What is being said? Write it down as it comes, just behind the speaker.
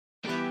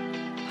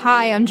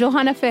Hi, I'm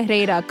Johanna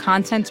Ferreira,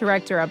 content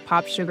director at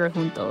Pop Sugar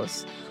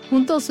Juntos.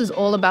 Juntos is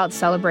all about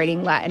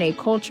celebrating Latinx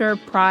culture,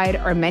 pride,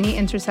 our many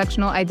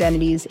intersectional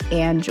identities,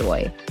 and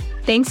joy.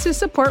 Thanks to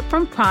support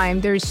from Prime,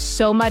 there's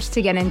so much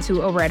to get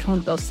into over at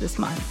Juntos this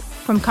month.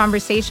 From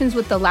conversations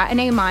with the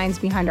Latinx minds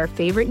behind our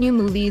favorite new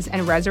movies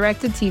and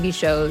resurrected TV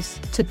shows,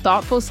 to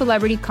thoughtful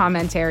celebrity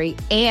commentary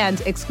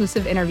and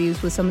exclusive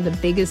interviews with some of the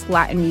biggest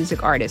Latin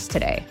music artists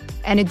today.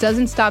 And it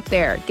doesn't stop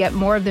there. Get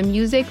more of the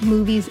music,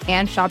 movies,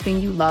 and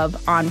shopping you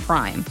love on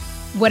Prime.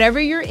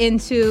 Whatever you're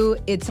into,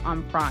 it's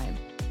on Prime.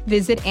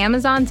 Visit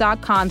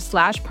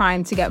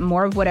Amazon.com/Prime to get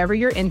more of whatever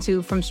you're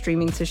into, from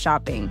streaming to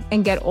shopping.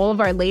 And get all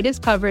of our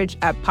latest coverage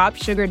at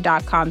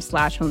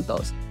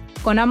popsugar.com/juntos.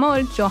 Con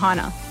amor,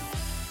 Johanna.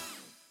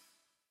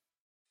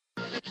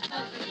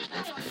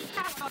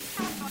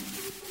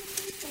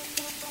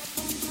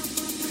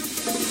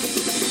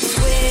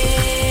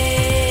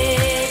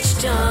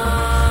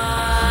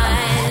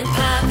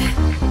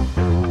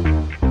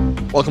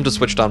 Welcome to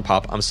Switched on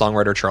Pop. I'm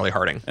songwriter Charlie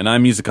Harding. And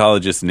I'm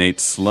musicologist Nate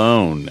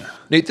Sloan.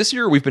 Nate, this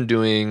year we've been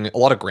doing a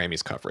lot of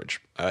Grammys coverage.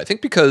 I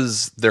think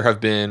because there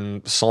have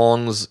been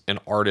songs and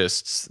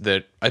artists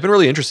that I've been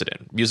really interested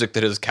in, music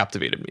that has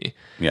captivated me.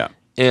 Yeah.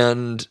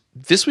 And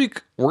this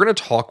week we're going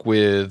to talk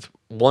with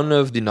one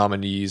of the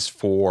nominees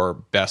for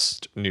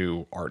Best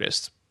New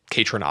Artist,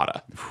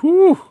 Kaytranada.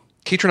 Whew.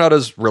 Kaytranada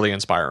is really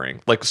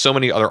inspiring. Like so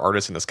many other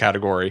artists in this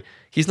category,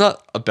 he's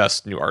not a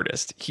Best New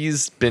Artist.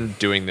 He's been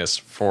doing this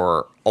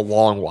for a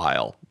long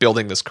while,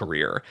 building this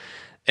career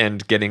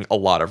and getting a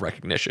lot of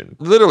recognition.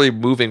 Literally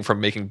moving from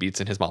making beats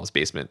in his mom's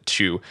basement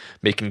to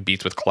making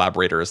beats with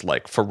collaborators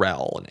like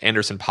Pharrell and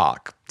Anderson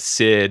 .Paak,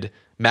 Sid,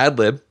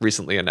 Madlib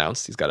recently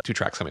announced. He's got 2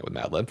 tracks coming with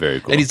Madlib.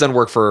 Very cool. And he's done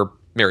work for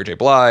Mary J.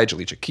 Blige,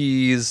 Alicia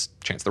Keys,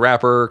 Chance the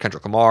Rapper,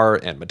 Kendrick Lamar,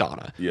 and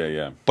Madonna.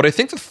 Yeah. But I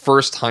think the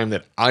first time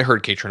that I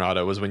heard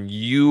Kaytranada was when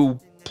you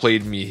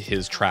played me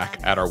his track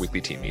at our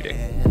weekly team meeting.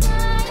 Don't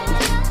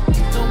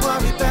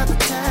worry about the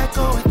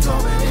tackle and throw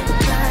it in the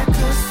back,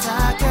 'cause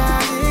I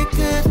got it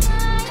good.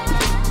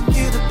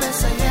 You're the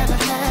best I ever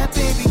had,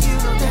 baby, you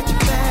know that you're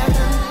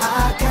better.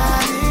 I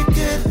got it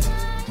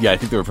good. Yeah, I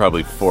think there were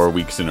probably 4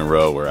 weeks in a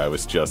row where I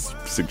was just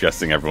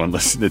suggesting everyone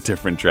listen to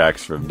different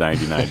tracks from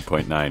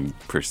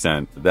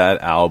 99.9%.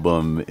 That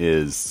album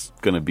is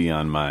going to be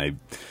on my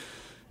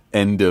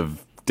end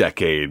of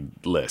decade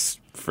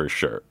list for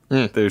sure.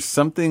 There's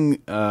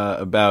something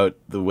about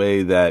the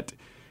way that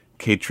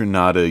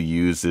Kaytranada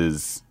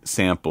uses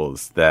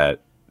samples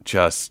that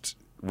just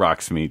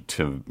rocks me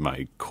to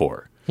my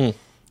core.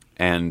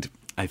 And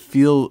I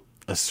feel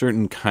a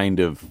certain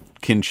kind of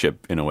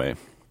kinship in a way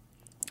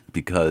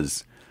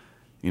because,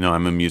 you know,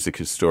 I'm a music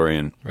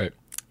historian. Right.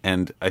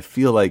 And I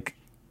feel like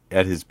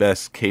at his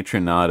best,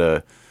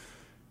 Kaytranada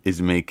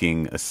is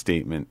making a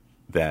statement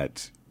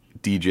that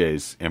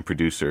DJs and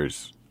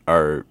producers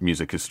are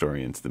music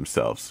historians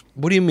themselves.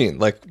 What do you mean?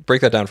 Like,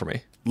 break that down for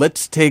me.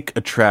 Let's take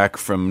a track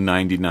from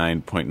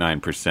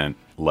 99.9%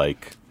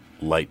 like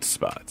Light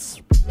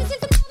Spots.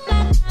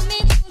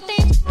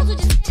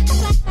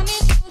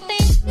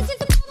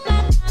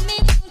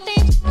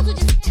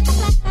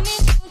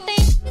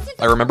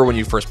 I remember when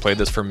you first played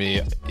this for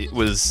me, it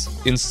was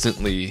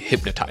instantly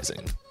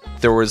hypnotizing.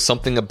 There was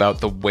something about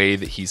the way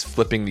that he's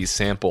flipping these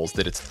samples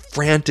that it's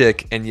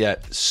frantic and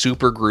yet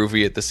super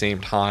groovy at the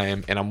same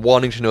time. And I'm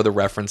wanting to know the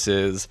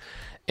references.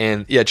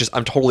 And yeah,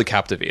 I'm totally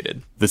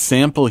captivated. The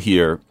sample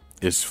here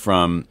is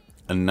from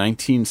a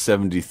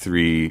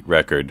 1973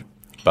 record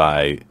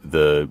by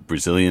the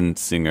Brazilian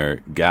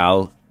singer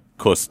Gal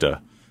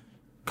Costa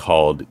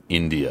called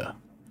India.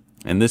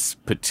 And this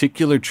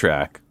particular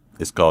track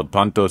is called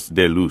Pontos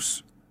de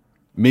Luz.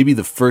 Maybe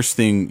the first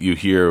thing you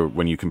hear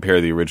when you compare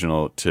the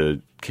original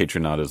to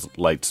Kaytranada's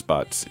Light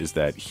Spots is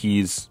that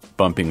he's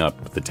bumping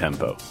up the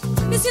tempo.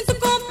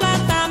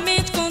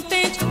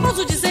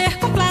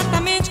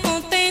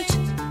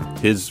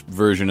 His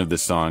version of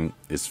this song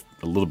is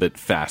a little bit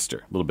faster,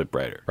 a little bit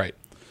brighter. Right.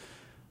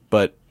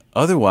 But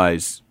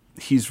otherwise,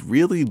 he's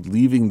really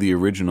leaving the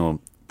original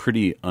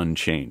pretty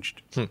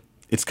unchanged.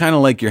 It's kind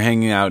of like you're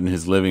hanging out in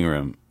his living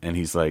room and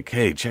he's like,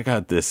 hey, check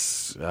out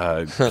this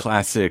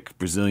classic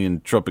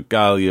Brazilian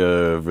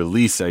Tropicalia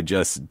release I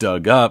just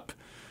dug up.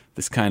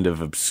 This kind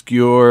of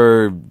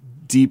obscure,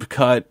 deep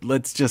cut.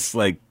 Let's just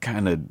like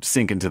kind of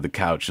sink into the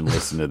couch and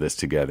listen to this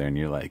together. And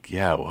you're like,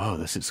 yeah, whoa,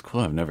 this is cool.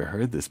 I've never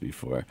heard this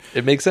before.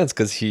 It makes sense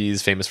because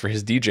he's famous for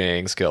his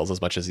DJing skills as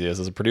much as he is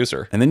as a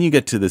producer. And then you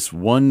get to this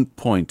one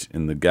point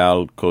in the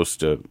Gal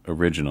Costa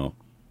original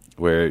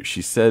where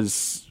she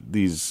says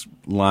these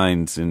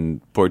lines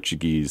in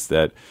Portuguese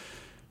that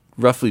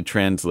roughly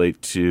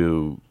translate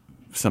to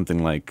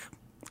something like,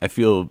 I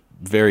feel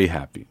very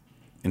happy.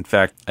 In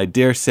fact, I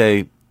dare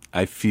say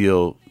I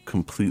feel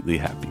completely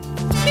happy.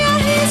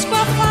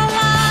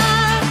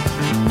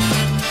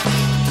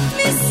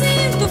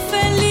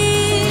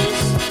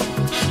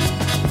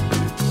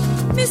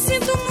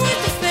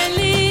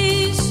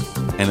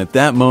 And at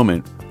that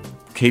moment,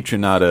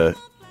 Kaytranada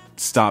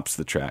stops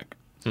the track.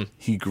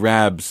 He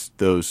grabs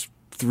those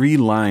 3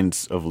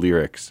 lines of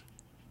lyrics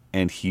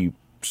and he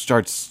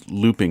starts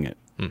looping it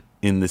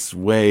in this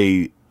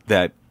way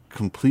that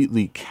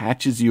completely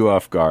catches you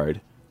off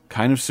guard,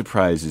 kind of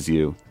surprises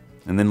you,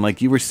 and then,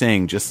 like you were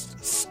saying,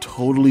 just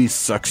totally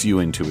sucks you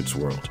into its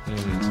world.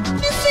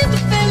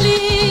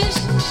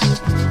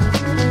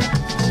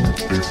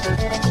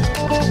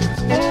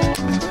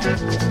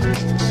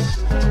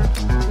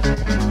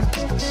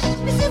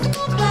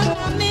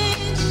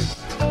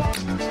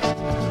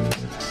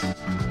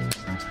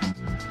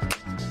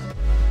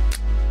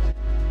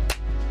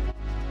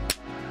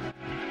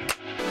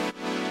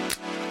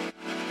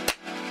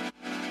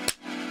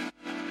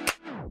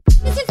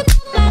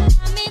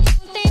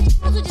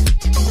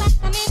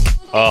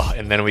 Oh,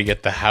 and then we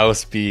get the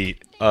house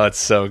beat. Oh, it's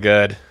so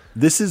good.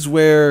 This is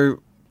where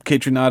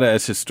Kaytranada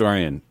as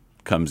historian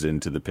comes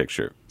into the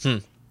picture.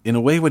 In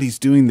a way, what he's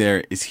doing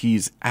there is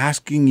he's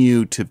asking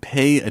you to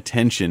pay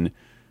attention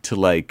to,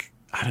 like,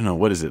 I don't know,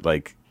 what is it,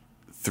 like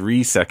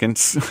 3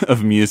 seconds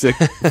of music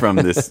from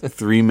this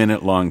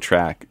 3-minute long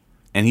track.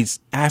 And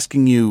he's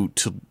asking you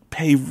to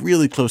pay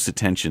really close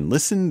attention.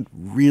 Listen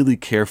really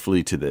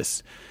carefully to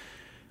this.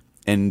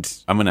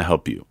 And I'm going to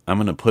help you. I'm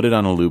going to put it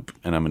on a loop,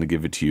 and I'm going to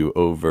give it to you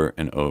over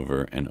and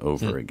over and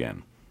over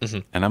again.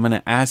 And I'm going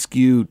to ask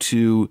you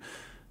to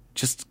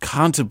just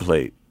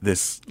contemplate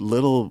this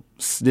little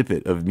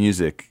snippet of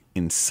music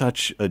in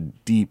such a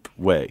deep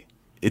way.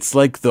 It's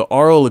like the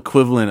oral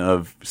equivalent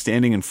of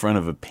standing in front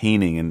of a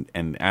painting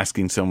and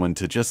asking someone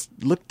to just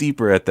look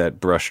deeper at that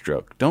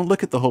brushstroke. Don't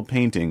look at the whole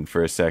painting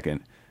for a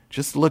second.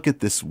 Just look at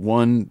this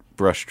one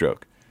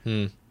brushstroke.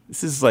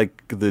 This is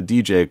like the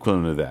DJ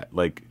equivalent of that.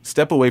 Like,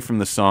 step away from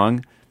the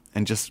song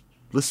and just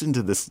listen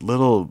to this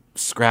little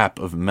scrap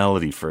of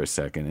melody for a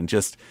second and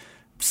just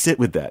sit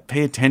with that.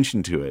 Pay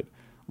attention to it.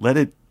 Let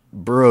it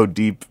burrow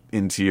deep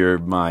into your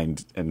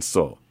mind and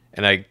soul.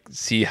 And I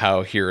see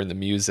how here in the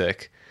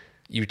music,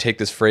 you take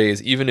this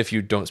phrase, even if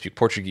you don't speak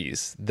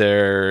Portuguese,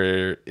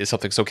 there is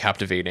something so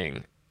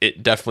captivating.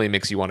 It definitely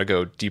makes you want to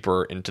go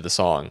deeper into the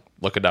song,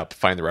 look it up,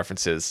 find the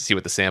references, see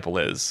what the sample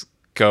is.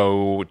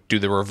 Go do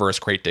the reverse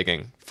crate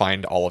digging,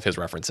 find all of his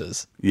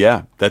references.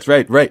 Yeah, that's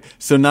right. Right.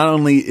 So not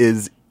only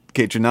is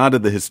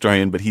Kaytranada the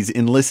historian, but he's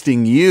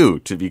enlisting you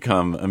to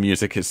become a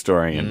music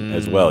historian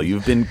as well.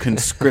 You've been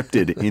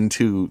conscripted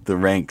into the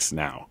ranks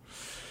now.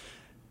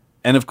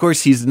 And of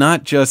course, he's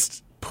not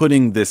just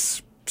putting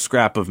this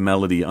scrap of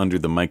melody under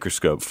the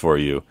microscope for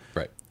you.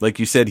 Right. Like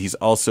you said, he's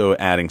also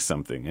adding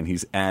something, and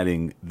he's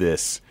adding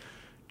this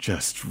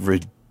just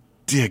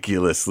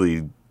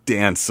ridiculously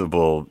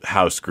danceable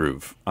house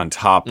groove on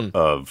top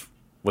of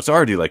what's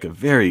already like a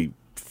very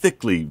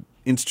thickly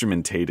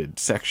instrumentated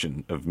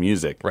section of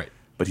music. Right.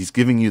 But he's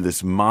giving you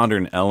this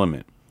modern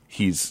element.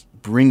 He's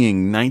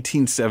bringing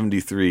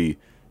 1973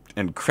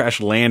 and crash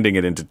landing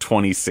it into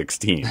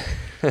 2016.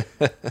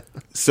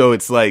 So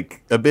it's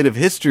like a bit of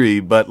history,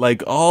 but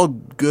like all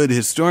good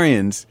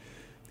historians,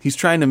 he's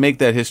trying to make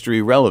that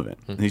history relevant.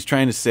 And he's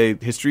trying to say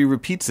history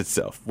repeats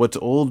itself. What's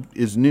old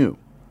is new.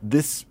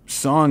 This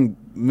song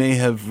may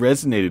have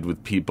resonated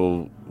with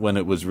people when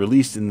it was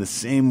released in the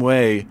same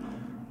way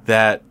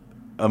that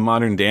a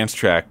modern dance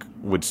track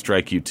would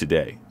strike you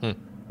today.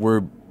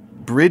 We're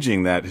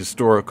bridging that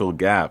historical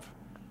gap.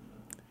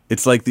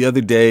 It's like the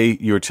other day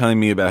you were telling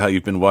me about how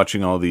you've been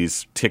watching all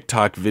these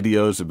TikTok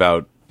videos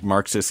about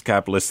Marxist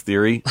capitalist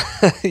theory.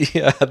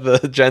 Yeah,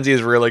 the Gen Z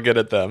is really good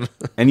at them.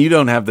 And you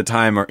don't have the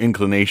time or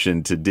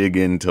inclination to dig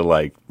into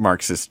like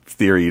Marxist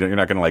theory. You're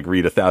not going to like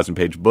read a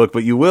 1,000-page book,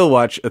 but you will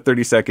watch a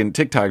 30-second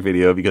TikTok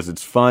video because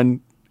it's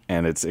fun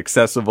and it's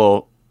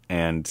accessible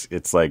and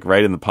it's like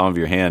right in the palm of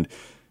your hand.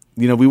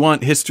 You know, we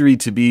want history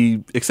to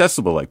be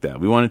accessible like that.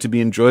 We want it to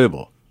be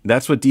enjoyable.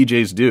 That's what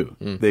DJs do.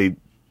 They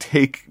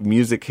take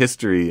music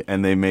history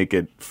and they make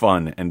it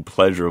fun and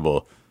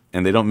pleasurable.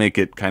 And they don't make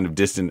it kind of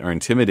distant or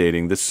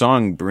intimidating. This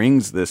song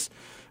brings this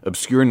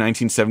obscure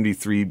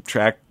 1973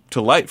 track to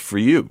life for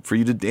you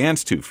to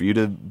dance to, for you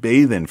to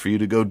bathe in, for you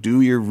to go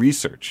do your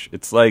research.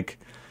 It's like,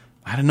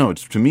 I don't know,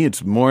 to me,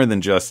 it's more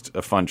than just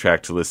a fun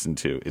track to listen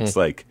to. It's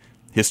like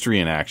history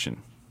in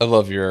action. I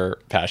love your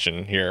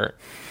passion here.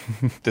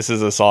 This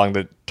is a song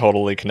that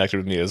totally connected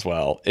with me as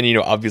well. And, you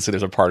know, obviously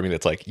there's a part of me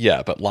that's like,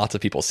 yeah, but lots of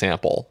people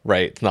sample,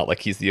 right? It's not like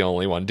he's the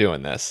only one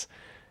doing this.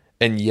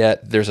 And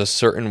yet there's a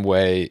certain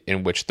way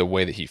in which the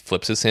way that he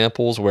flips his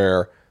samples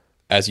where,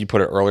 as you put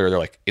it earlier, they're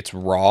like, it's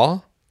raw.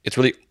 It's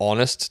really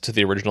honest to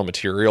the original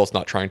material. It's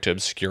not trying to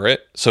obscure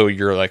it. So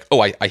you're like,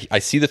 oh, I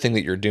see the thing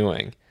that you're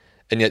doing,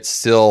 and yet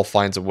still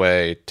finds a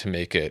way to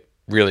make it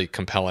really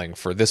compelling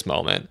for this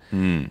moment.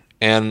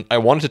 And I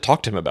wanted to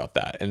talk to him about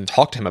that and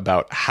talk to him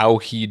about how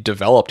he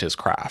developed his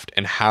craft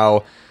and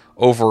how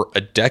over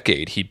a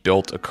decade he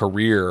built a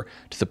career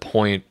to the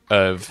point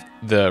of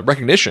the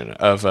recognition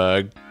of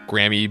a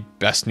Grammy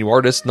Best New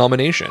Artist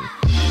nomination.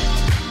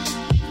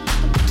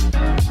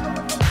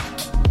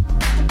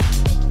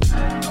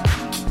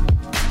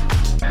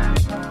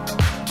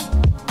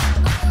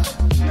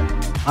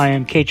 I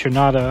am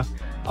Kaytranada,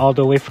 all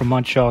the way from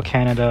Montreal,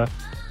 Canada.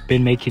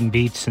 Been making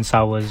beats since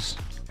I was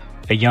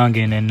a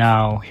youngin', and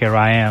now here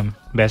I am,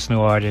 Best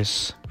New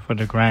Artist for for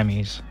the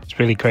Grammys. It's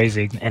really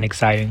crazy and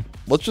exciting.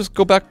 Let's just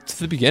go back to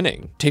the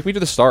beginning. Take me to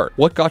the start.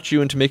 What got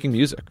you into making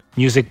music?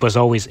 Music was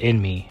always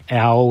in me, and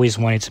I always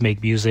wanted to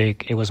make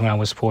music. It was when I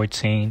was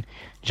 14,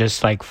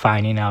 just like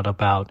finding out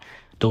about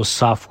those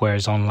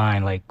softwares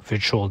online like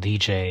Virtual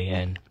DJ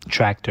and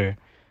Tractor.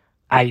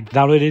 I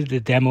downloaded the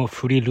demo of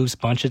Fruity Loops a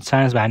bunch of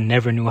times, but I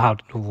never knew how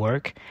to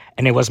work.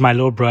 And it was my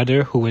little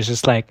brother who was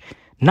just like,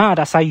 nah,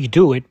 that's how you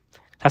do it.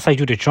 That's how you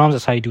do the drums.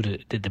 That's how you do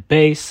the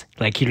bass.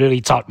 Like, he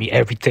literally taught me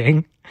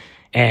everything.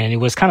 And it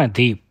was kind of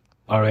deep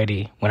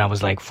already when I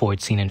was like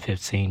 14 and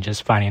 15,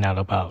 just finding out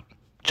about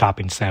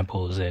chopping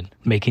samples and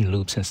making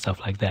loops and stuff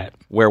like that.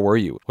 Where were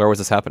you? Where was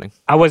this happening?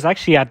 I was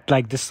actually at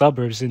like the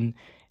suburbs, and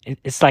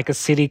it's like a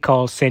city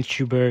called Saint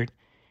Hubert,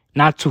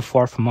 not too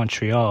far from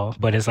Montreal,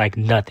 but it's like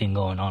nothing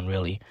going on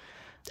really.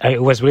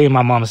 It was really in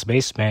my mom's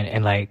basement,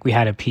 and like we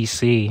had a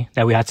PC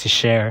that we had to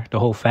share, the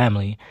whole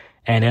family,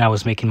 and then I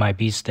was making my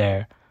beats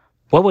there.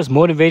 What was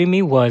motivating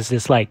me was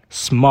this like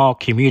small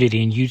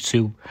community in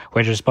YouTube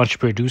where there's a bunch of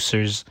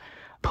producers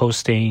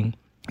posting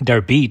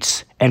their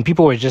beats, and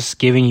people were just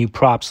giving you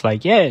props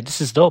like, yeah,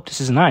 this is dope,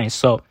 this is nice.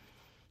 So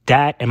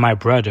that and my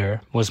brother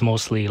was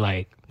mostly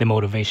like the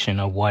motivation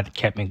of what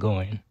kept me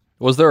going.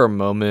 Was there a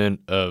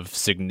moment of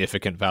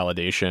significant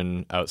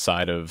validation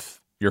outside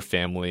of your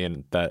family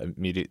and that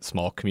immediate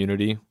small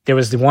community? There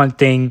was the one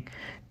thing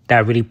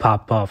that really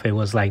popped off. It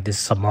was like this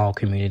small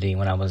community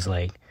when I was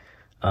like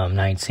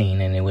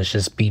 19, and it was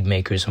just beat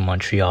makers in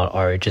Montreal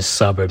or just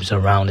suburbs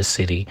around the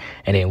city,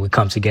 and then we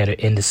come together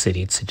in the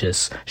city to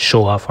just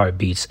show off our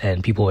beats,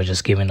 and people were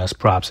just giving us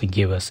props and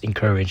give us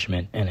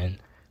encouragement. And then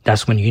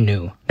that's when you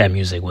knew that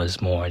music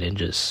was more than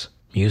just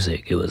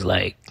music. It was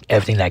like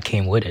everything that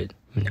came with it,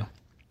 you know.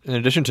 In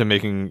addition to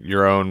making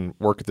your own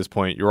work at this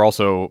point, you're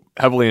also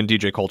heavily in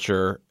DJ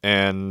culture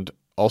and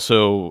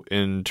also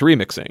into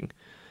remixing.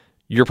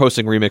 You're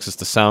posting remixes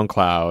to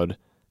SoundCloud.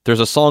 There's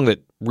a song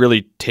that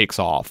really takes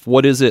off.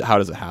 What is it? How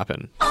does it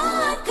happen?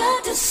 I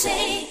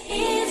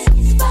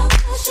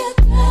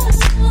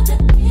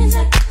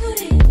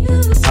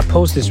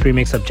posted this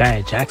remix of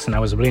Janet Jackson. I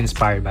was really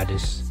inspired by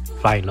this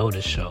Flying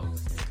Lotus show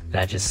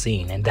that I just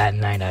seen. And that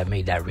night I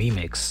made that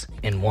remix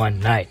in one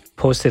night.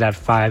 Posted at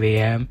 5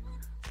 a.m.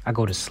 I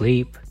go to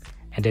sleep,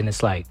 and then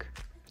it's like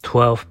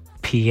 12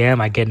 p.m.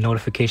 I get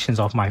notifications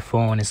off my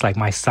phone. It's like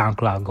my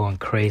SoundCloud going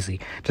crazy.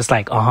 Just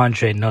like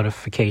 100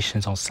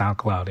 notifications on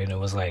SoundCloud. And it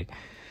was like,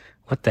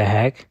 what the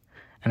heck?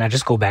 And I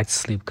just go back to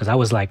sleep because I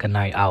was like a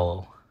night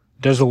owl.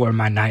 Those were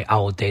my night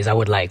owl days. I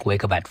would like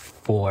wake up at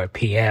 4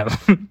 p.m.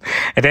 And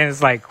then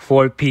it's like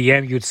 4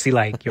 p.m. You'd see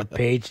like your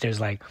page. There's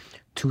like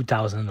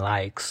 2,000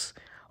 likes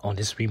on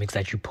this remix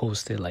that you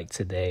posted like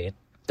today.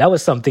 That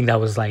was something that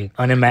was like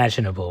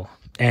unimaginable.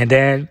 And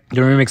then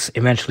the remix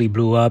eventually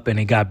blew up and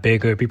it got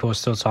bigger. People were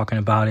still talking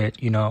about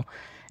it, you know.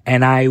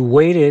 And I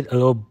waited a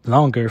little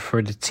longer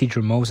for the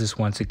Tidra Moses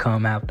one to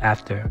come out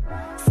after.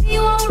 See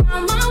you all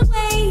around my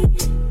way.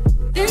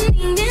 Been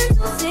meaning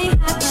to say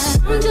hi,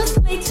 but I'm just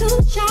way too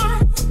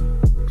shy.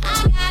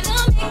 I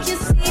gotta make you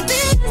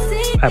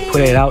see. I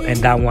put it out, and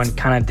that one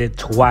kind of did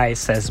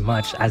twice as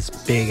much, as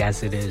big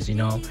as it is, you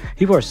know.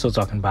 People are still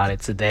talking about it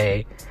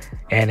today.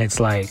 And it's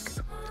like,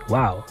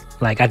 wow.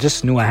 Like, I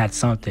just knew I had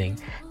something.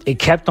 It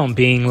kept on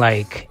being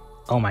like,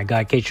 oh my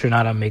God,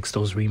 Kaytranada makes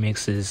those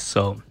remixes.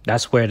 So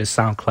that's where the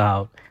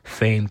SoundCloud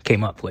fame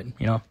came up with,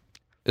 you know?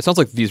 It sounds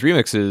like these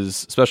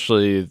remixes,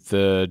 especially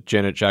the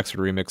Janet Jackson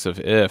remix of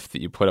If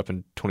that you put up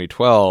in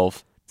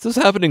 2012, this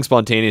is happening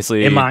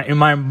spontaneously. In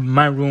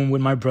my room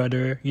with my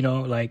brother, you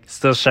know, like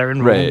still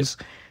sharing rooms.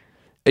 Right.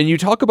 And you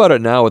talk about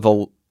it now with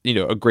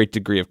a great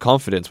degree of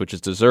confidence, which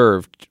is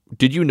deserved.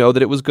 Did you know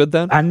that it was good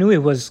then? I knew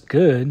it was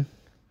good,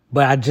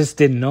 but I just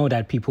didn't know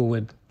that people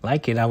would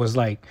like it. I was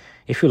like,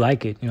 if you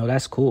like it, you know,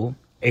 that's cool.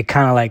 It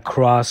kind of like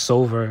crossed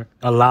over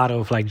a lot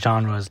of like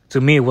genres. To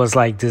me, it was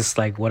like this,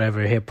 like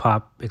whatever hip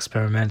hop,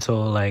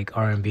 experimental, like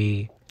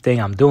R&B thing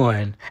I'm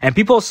doing. And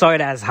people saw it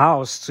as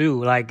house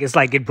too. Like, it's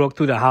like it broke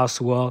through the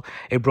house world.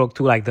 It broke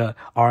through like the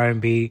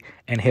R&B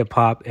and hip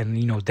hop and,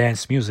 you know,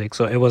 dance music.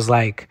 So it was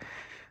like,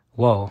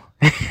 whoa,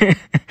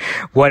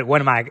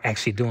 what am I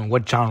actually doing?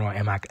 What genre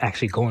am I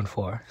actually going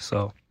for?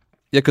 So.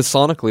 Yeah, because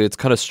sonically, it's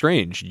kind of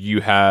strange. You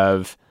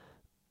have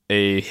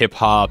a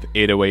hip-hop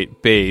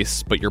 808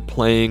 bass, but you're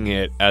playing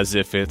it as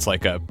if it's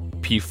like a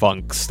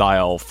P-Funk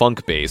style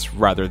funk bass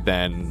rather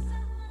than,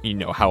 you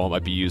know, how it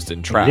might be used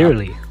in trap.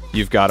 Literally.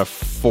 You've got a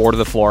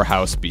 4-to-the-floor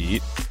house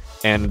beat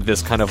and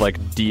this kind of like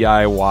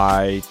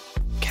DIY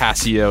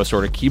Casio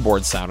sort of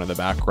keyboard sound in the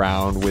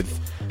background with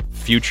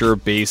future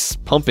bass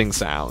pumping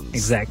sounds.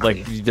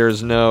 Exactly. Like,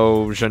 there's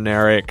no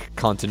generic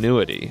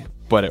continuity,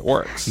 but it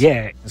works.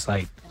 Yeah, it's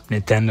like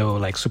Nintendo,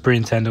 like Super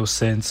Nintendo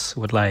synths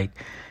with like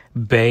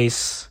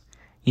bass,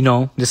 you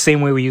know, the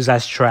same way we use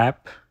as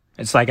trap.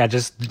 It's like I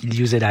just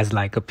use it as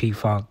like a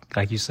P-Funk,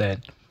 like you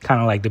said, kind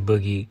of like the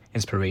boogie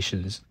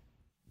inspirations.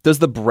 Does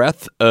the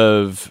breadth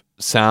of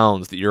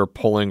sounds that you're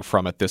pulling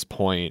from at this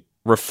point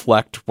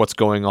reflect what's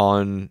going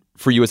on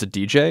for you as a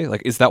DJ?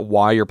 Like, is that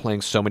why you're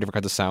playing so many different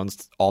kinds of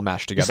sounds all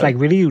mashed together? It's like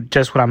really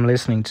just what I'm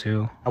listening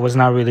to. I was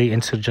not really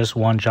into just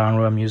one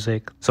genre of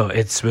music. So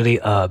it's really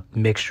a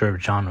mixture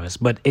of genres.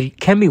 But it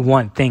can be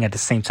one thing at the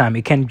same time.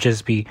 It can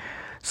just be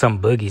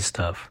some boogie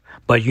stuff.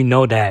 But you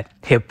know that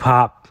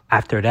hip-hop,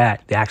 after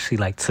that, they actually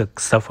like took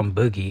stuff from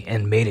boogie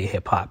and made it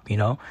hip-hop, you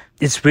know?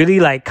 It's really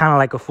like kind of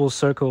like a full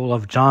circle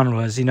of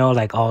genres, you know,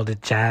 like all the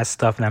jazz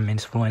stuff that I'm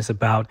influenced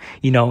about,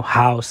 you know,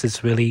 house,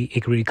 it really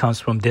comes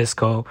from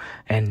disco.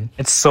 And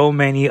it's so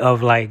many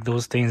of like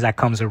those things that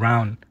comes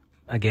around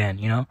again,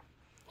 you know?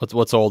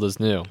 What's old is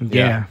new.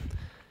 Yeah.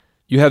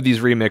 You have these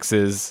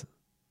remixes.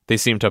 They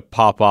seem to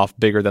pop off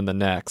bigger than the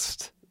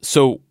next.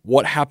 So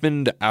what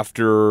happened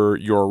after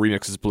your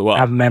remixes blew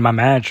up? I've met my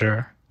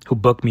manager who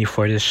booked me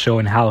for this show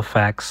in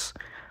Halifax.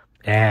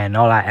 And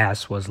all I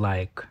asked was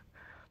like,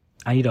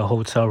 I need a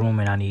hotel room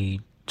and I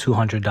need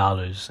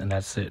 $200 and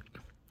that's it.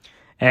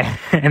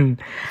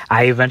 And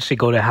I eventually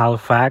go to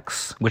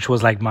Halifax, which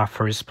was like my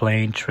first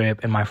plane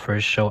trip and my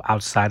first show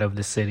outside of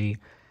the city.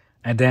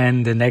 And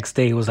then the next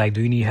day he was like,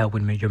 do you need help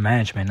with your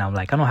management? And I'm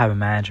like, I don't have a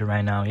manager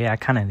right now. Yeah, I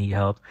kind of need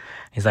help.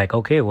 He's like,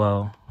 okay,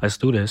 well, let's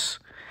do this.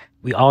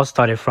 We all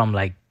started from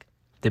like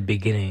the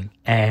beginning.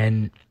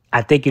 And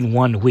I think in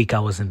 1 week I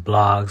was in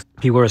blogs.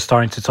 People were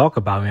starting to talk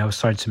about me. I was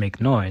starting to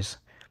make noise.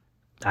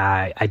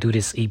 I do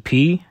this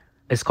EP.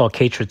 It's called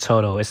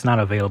Kaytranada. It's not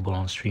available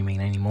on streaming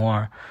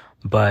anymore.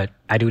 But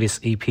I do this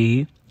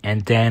EP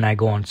and then I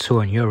go on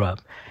tour in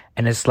Europe.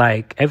 And it's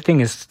like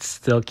everything is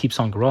still keeps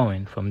on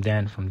growing from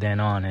then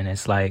on. And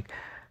it's like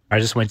I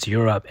just went to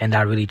Europe and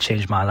that really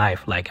changed my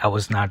life. Like I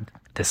was not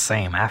the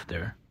same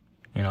after,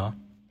 you know.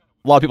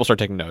 A lot of people start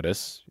taking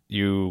notice.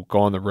 You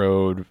go on the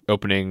road,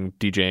 opening,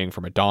 DJing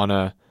for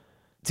Madonna.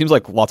 It seems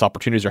like lots of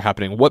opportunities are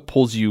happening. What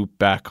pulls you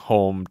back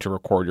home to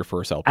record your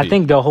first LP? I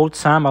think the whole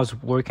time I was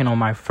working on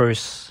my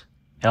first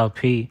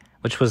LP,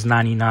 which was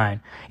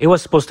 99. It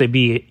was supposed to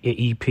be an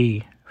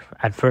EP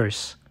at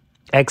first.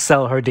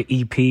 XL heard the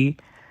EP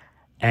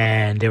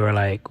and they were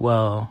like,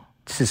 well,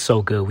 this is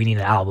so good. We need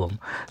an album.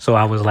 So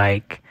I was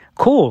like,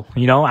 cool.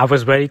 You know, I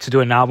was ready to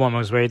do an album. I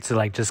was ready to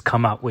like just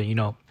come out with, you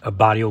know, a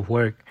body of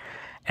work.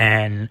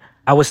 And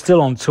I was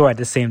still on tour at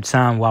the same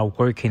time while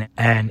working.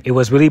 And it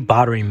was really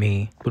bothering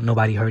me. But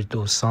nobody heard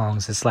those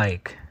songs. It's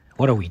like,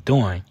 what are we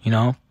doing? You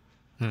know,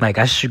 like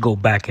I should go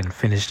back and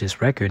finish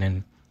this record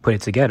and put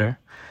it together.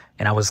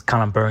 And I was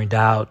kind of burned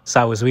out.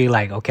 So I was really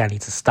like, okay, I need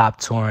to stop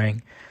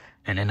touring.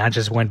 And then I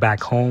just went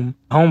back home.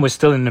 Home was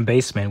still in the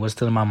basement, was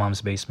still in my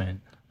mom's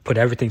basement. Put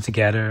everything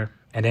together.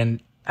 And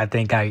then I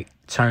think I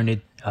turned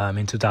it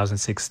in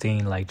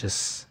 2016, like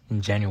just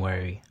in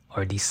January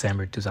or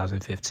December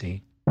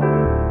 2015.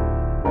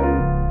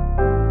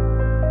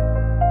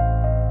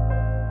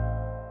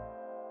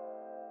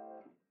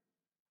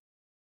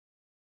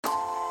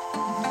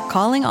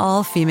 Calling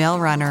all female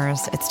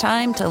runners, it's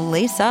time to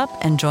lace up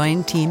and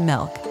join Team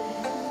Milk.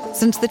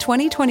 Since the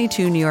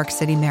 2022 New York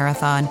City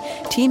Marathon,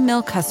 Team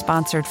Milk has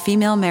sponsored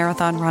female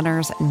marathon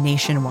runners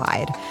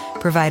nationwide,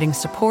 providing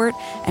support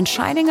and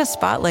shining a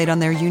spotlight on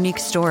their unique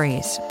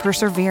stories,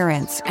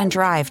 perseverance, and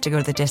drive to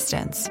go the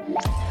distance.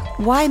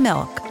 Why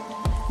milk?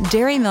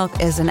 Dairy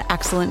milk is an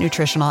excellent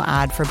nutritional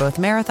ad for both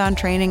marathon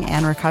training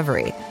and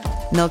recovery.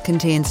 Milk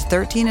contains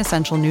 13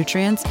 essential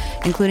nutrients,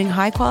 including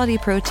high-quality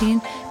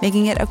protein,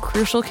 making it a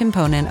crucial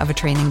component of a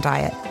training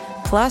diet.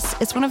 Plus,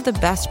 it's one of the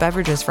best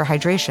beverages for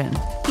hydration,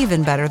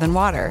 even better than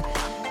water.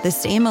 The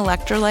same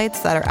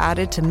electrolytes that are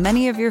added to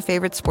many of your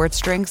favorite sports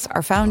drinks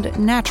are found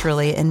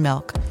naturally in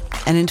milk.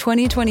 And in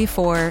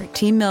 2024,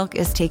 Team Milk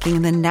is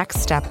taking the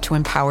next step to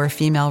empower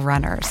female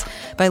runners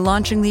by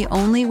launching the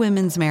only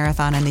women's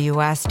marathon in the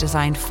U.S.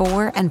 designed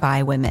for and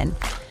by women.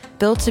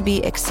 Built to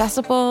be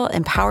accessible,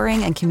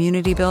 empowering, and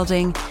community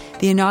building,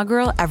 the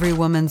inaugural Every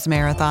Woman's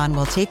Marathon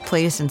will take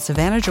place in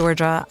Savannah,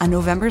 Georgia on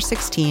November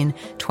 16,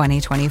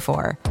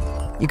 2024.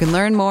 You can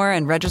learn more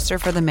and register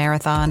for the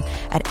marathon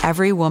at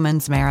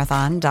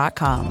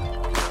everywomansmarathon.com.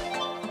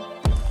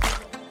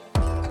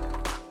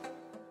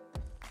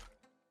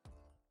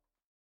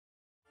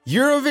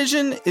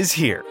 Eurovision is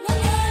here.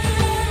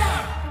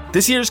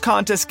 This year's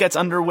contest gets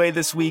underway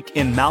this week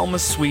in Malmö,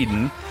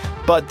 Sweden.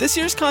 But this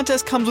year's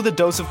contest comes with a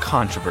dose of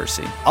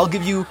controversy. I'll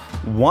give you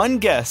one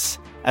guess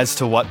as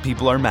to what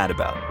people are mad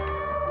about.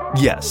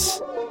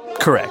 Yes,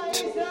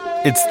 correct.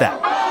 It's that.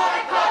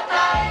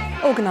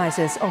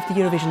 Organisers of the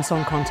Eurovision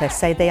Song Contest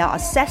say they are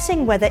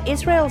assessing whether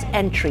Israel's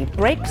entry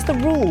breaks the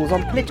rules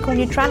on political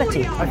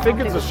neutrality. I think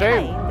it's a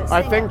shame.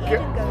 I think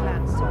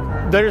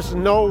there's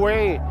no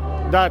way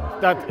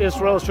that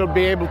Israel should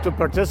be able to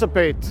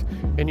participate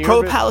in Eurovision.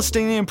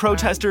 Pro-Palestinian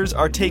protesters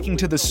are taking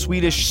to the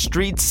Swedish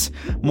streets.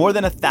 More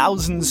than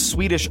 1,000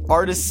 Swedish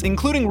artists,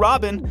 including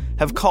Robin,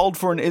 have called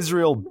for an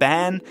Israel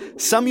ban.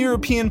 Some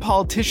European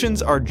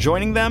politicians are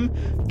joining them.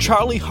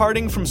 Charlie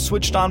Harding from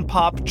Switched On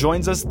Pop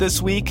joins us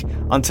this week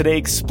on Today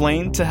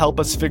Explained to help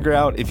us figure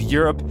out if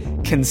Europe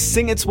can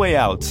sing its way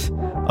out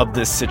of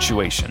this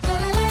situation.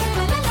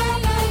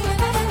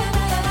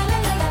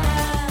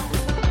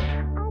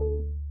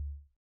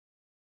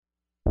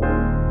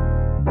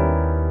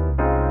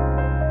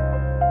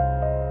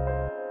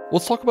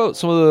 Let's talk about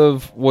some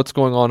of what's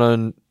going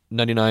on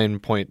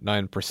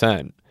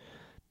 99.9%.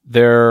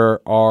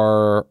 There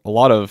are a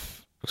lot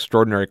of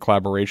extraordinary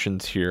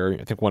collaborations here.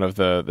 I think one of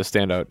the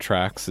standout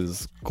tracks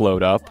is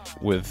Glowed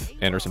Up with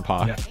Anderson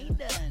 .Paak. Yeah.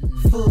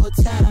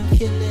 Full-time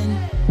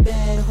killing,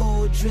 bad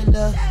hole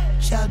driller,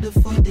 chowder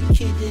for the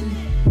kitten,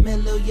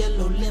 mellow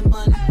yellow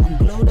lemon. I'm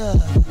glowed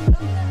up.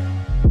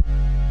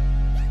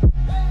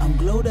 I'm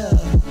glowed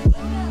up.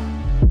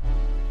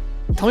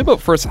 Tell me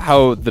about first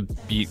how the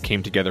beat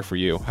came together for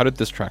you. How did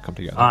this track come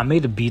together? I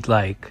made the beat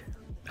like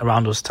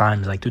around those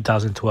times, like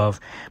 2012,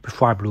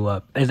 before I blew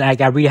up. And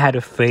like I really had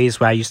a phase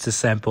where I used to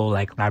sample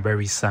like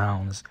library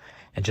sounds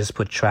and just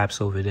put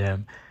traps over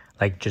them,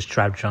 like just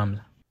trap drums.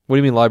 What do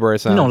you mean library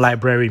sounds? You know,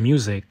 library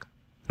music,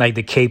 like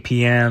the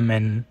KPM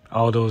and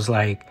all those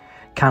like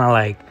kind of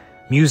like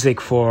music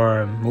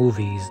for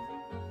movies.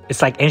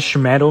 It's like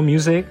instrumental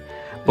music,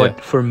 but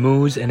for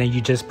moods, and then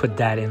you just put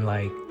that in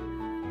like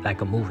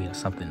a movie or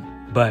something.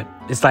 But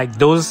it's like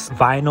those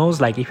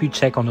vinyls, like if you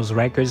check on those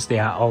records, they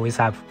always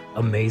have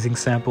amazing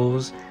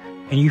samples.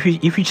 And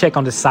if you check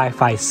on the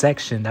sci-fi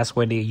section, that's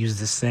where they use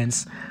the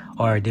synths,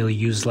 or they'll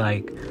use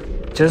like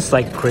just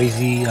like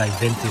crazy like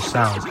vintage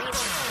sounds.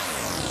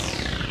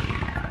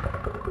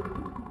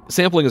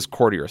 Sampling is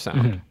core to your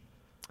sound. Mm-hmm.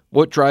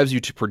 What drives you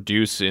to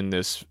produce in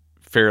this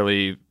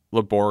fairly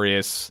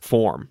laborious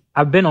form?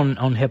 I've been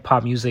on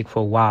hip-hop music for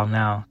a while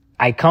now.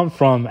 I come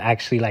from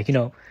actually like, you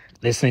know,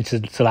 listening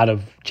to a lot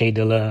of Jay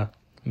Dilla,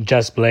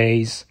 Just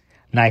Blaze,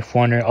 Knife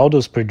Warner. All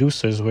those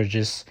producers were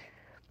just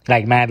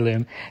like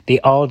Madeline. They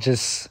all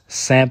just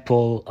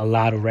sample a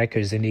lot of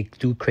records and they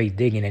do crate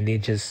digging, and they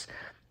just,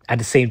 at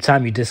the same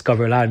time, you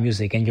discover a lot of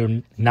music, and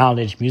your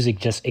knowledge, music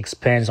just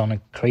expands on a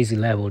crazy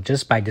level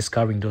just by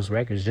discovering those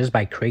records, just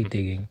by crate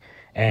digging.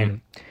 And,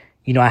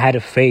 you know, I had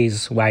a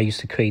phase where I used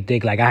to crate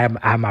dig. Like I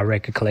have my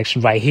record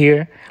collection right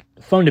here.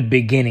 From the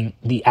beginning,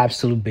 the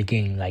absolute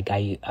beginning, like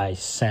I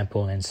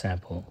sample.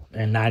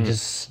 And I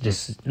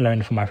just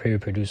learned from my favorite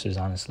producers,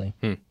 honestly.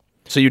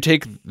 So you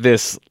take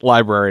this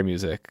library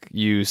music,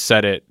 you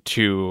set it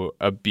to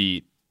a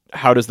beat.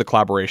 How does the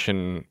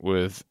collaboration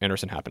with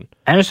Anderson happen?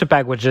 Anderson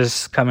 .Paak was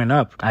just coming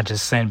up. I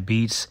just sent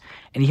beats,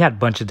 and he had a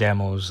bunch of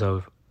demos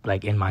of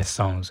like in my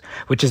songs,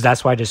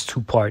 that's why there's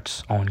 2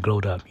 parts on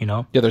Glowed Up, you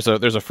know? Yeah, there's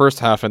a first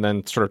half, and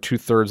then sort of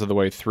 2/3 of the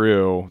way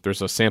through,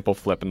 there's a sample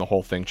flip, and the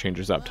whole thing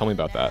changes up. Tell me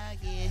about that.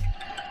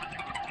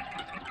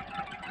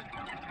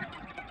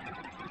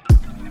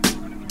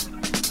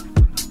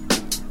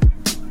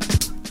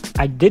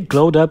 I did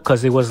Glowed Up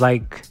because it was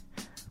like,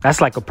 that's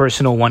like a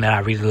personal one that I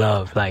really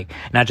love. Like,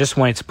 and I just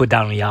wanted to put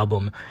that on the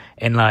album.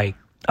 And like,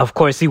 of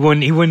course, he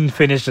wouldn't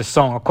finish the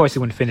song. Of course, he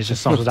wouldn't finish the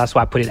song. So that's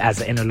why I put it as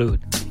an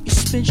interlude. You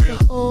spent your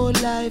whole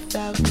life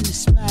out in the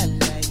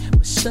spotlight,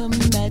 but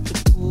something had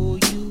to pull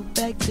you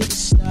back to the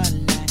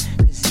starlight.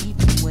 Cause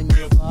even when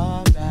you're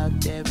far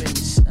out there in the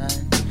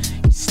sun,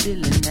 you're still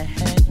in the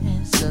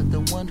hands of the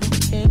one who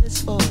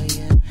cares for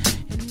you.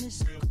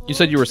 You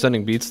said you were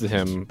sending beats to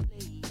him.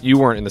 You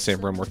weren't in the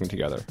same room working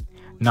together.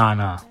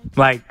 Nah.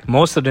 Like,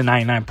 most of the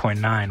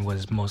 99.9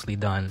 was mostly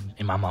done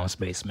in my mom's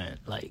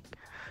basement. Like,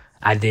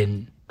 I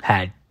didn't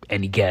had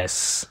any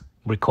guests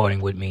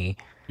recording with me.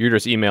 You're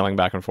just emailing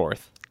back and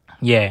forth.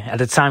 Yeah, at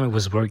the time it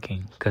was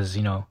working because,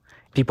 you know,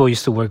 people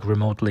used to work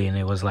remotely, and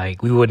it was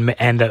like we would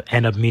end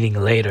up meeting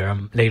later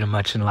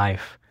much in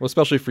life. Well,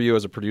 especially for you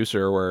as a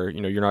producer, where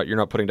you know you're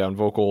not putting down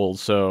vocals,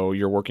 so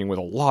you're working with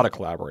a lot of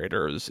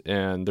collaborators,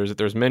 and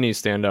there's many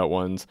standout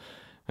ones.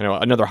 I know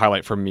another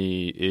highlight for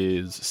me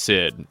is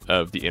Sid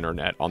of the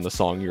Internet on the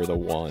song "You're the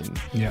One."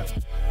 Yeah.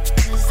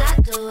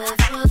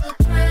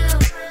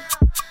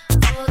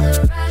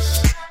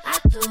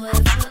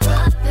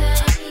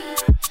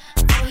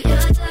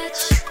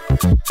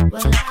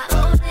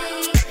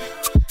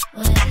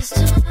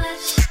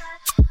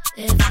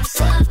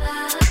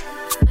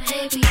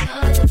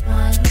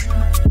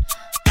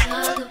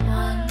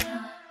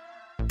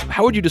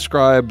 How would you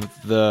describe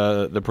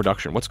the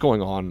production? What's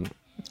going on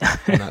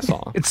in that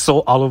song? It's so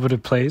all over the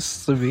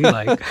place to me.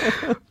 Like,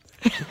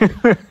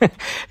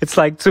 it's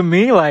like, to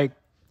me, like,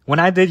 when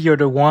I did You're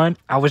the One,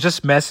 I was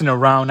just messing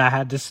around. I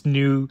had this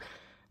new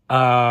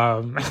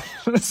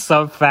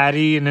sub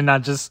fatty, and then I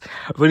just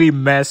really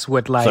mess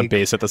with like some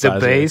bass at the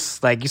size. The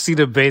bass, like, you see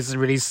the bass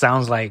really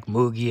sounds like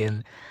Moogie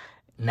and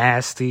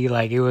nasty.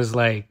 Like, it was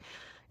like,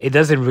 it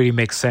doesn't really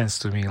make sense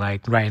to me.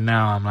 Like, right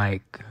now, I'm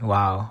like,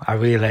 wow, I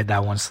really let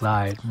that one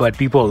slide. But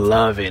people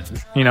love it,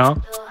 you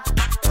know?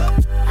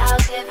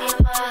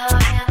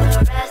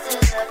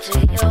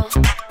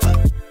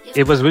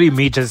 It was really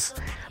me just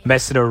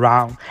messing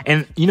around.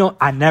 And, you know,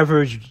 I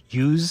never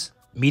use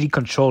MIDI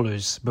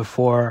controllers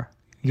before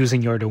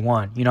using You're the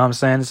One. You know what I'm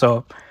saying?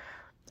 So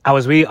I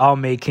was really all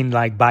making,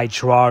 like, by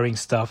drawing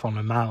stuff on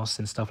the mouse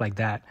and stuff like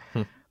that.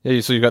 Yeah,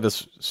 so you've got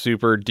this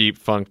super deep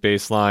funk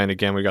bass line.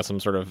 Again, we got some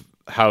sort of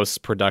house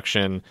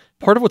production.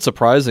 Part of what's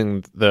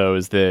surprising, though,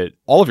 is that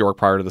all of your work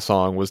prior to the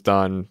song was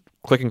done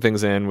clicking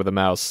things in with a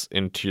mouse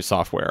into your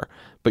software.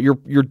 But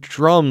your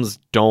drums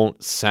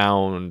don't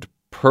sound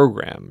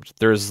programmed.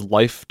 There's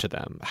life to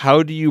them.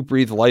 How do you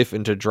breathe life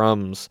into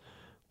drums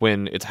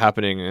when it's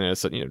happening and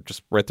it's, you know,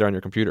 just right there on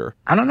your computer?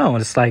 I don't know.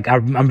 It's like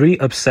I'm really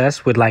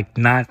obsessed with like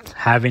not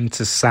having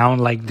to sound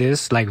like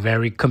this, like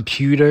very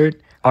computered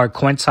or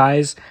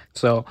quantized.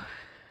 So,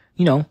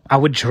 you know, I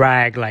would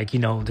drag like, you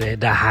know,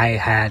 the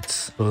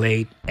hi-hats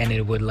late and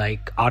it would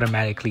like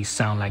automatically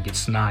sound like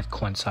it's not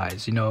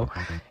quantized, you know.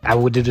 I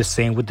would do the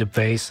same with the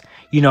bass.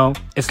 You know,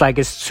 it's like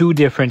it's two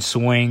different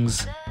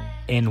swings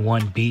in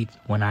one beat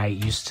when I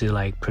used to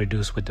like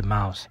produce with the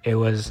mouse. It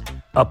was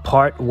a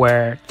part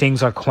where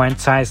things are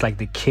quantized, like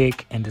the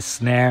kick and the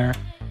snare.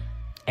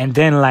 And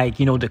then like,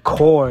 you know, the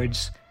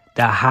chords,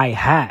 the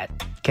hi-hat,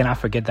 cannot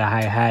forget the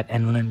hi-hat,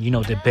 and then, you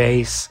know, the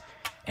bass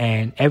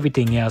and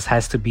everything else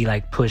has to be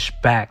like pushed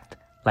back,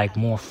 like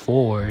more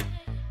forward,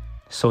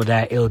 so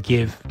that it'll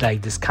give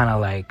like this kind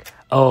of like,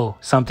 oh,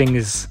 something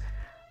is,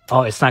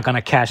 oh, it's not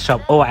gonna catch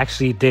up. Oh, I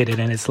actually did it.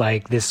 And it's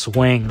like this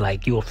swing,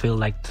 like you'll feel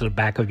like to the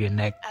back of your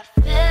neck. I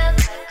feel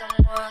like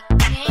I'm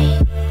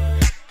walking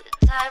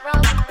the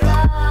tightrope of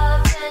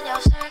love in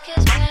your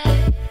circus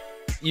play.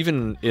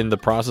 Even in the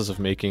process of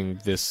making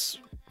this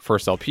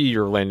first LP,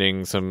 you're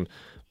landing some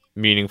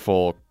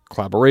meaningful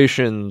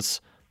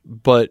collaborations,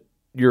 but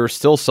you're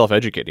still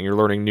self-educating. You're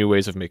learning new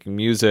ways of making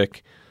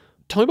music.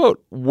 Tell me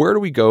about, where do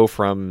we go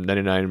from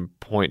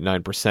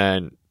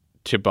 99.9%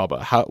 to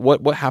Bubba?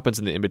 What happens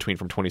in the in-between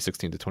from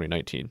 2016 to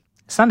 2019?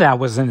 It's not that I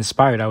wasn't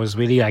inspired. I was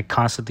really like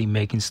constantly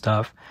making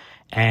stuff,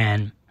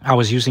 and I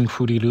was using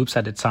Fruity Loops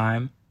at the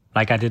time.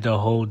 Like I did the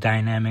whole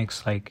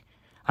dynamics, like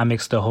I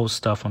mixed the whole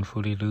stuff on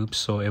Fruity Loops.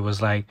 So it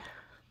was like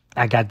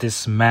I got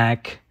this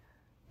Mac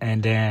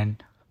and then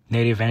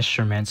Native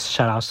Instruments.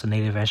 Shout outs to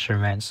Native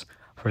Instruments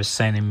for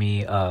sending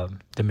me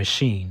the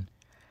machine.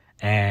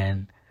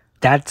 And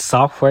that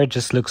software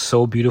just looks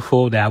so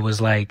beautiful that I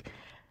was like,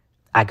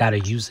 I gotta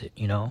use it,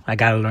 you know? I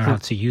gotta learn how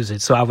to use it.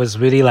 So I was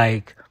really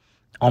like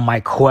on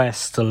my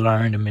quest to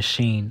learn the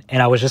machine.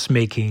 And I was just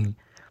making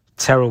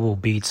terrible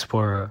beats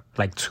for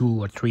like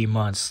 2 or 3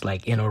 months,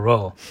 like in a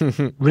row.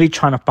 Really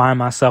trying to find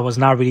myself. I was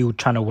not really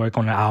trying to work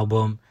on an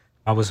album.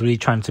 I was really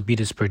trying to be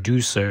this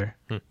producer,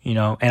 you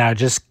know? And I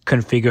just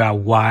couldn't figure out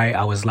why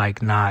I was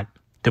like not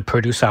the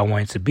producer I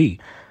wanted to be.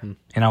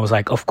 And I was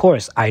like, of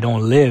course, I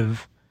don't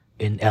live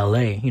in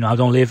LA. You know, I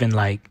don't live in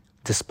like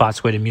the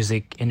spots where the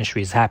music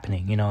industry is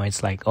happening, you know,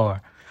 it's like,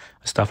 or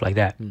stuff like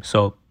that.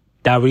 So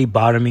that really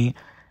bothered me.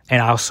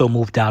 And I also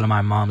moved out of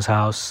my mom's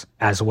house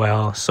as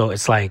well. So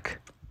it's like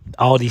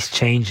all these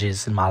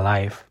changes in my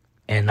life.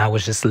 And I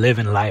was just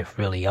living life,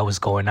 really. I was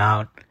going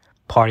out,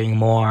 partying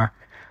more.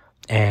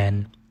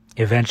 And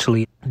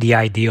eventually the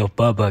idea of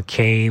Bubba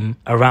came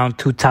around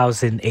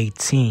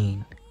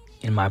 2018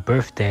 in my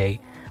birthday,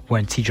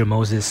 when Teacher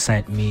Moses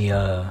sent me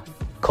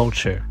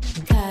Culture.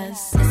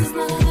 Cause this is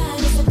not a vibe,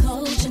 it's a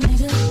culture,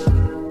 nigga.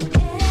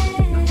 Yeah.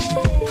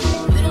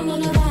 You don't know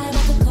the vibe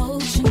of the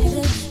culture,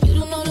 nigga. You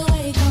don't know the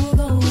way it gon'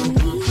 go with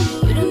me.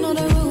 You don't know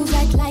the rules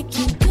like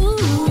you do.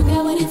 You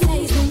got what it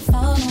takes, then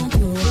fall on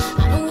through.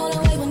 I don't wanna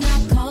wait when I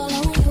call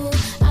on you.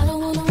 I don't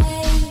wanna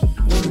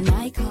wait when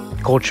I call.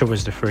 Culture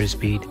was the first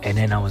beat, and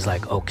then I was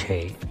like,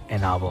 okay,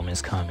 an album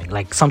is coming.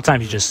 Like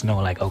sometimes you just know,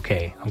 like,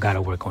 okay, I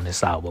gotta work on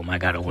this album. I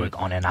gotta work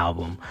on an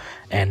album.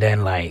 And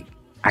then like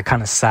I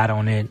kind of sat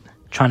on it,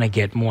 trying to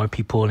get more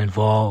people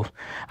involved.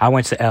 I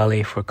went to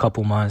LA for a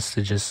couple months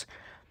to just,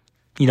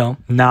 you know,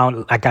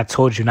 now, like I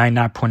told you,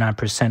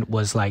 99.9%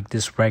 was like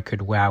this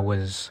record where I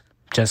was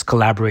just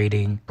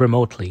collaborating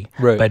remotely.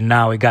 Right. But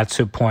now it got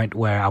to a point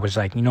where I was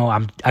like, you know,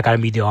 I gotta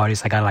meet the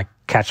artist. I gotta like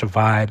catch a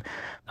vibe.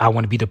 I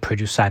want to be the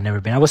producer I'd never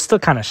been. I was still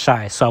kind of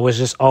shy. So I was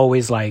just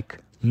always like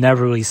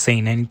never really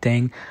saying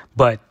anything,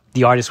 but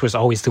the artist was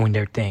always doing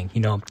their thing.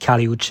 You know,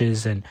 Kali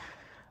Uchis and,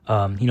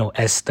 you know,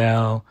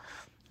 Estelle,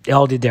 they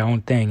all did their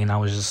own thing. And I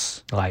was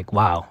just like,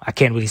 wow, I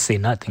can't really say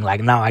nothing. Like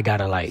now I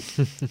gotta like,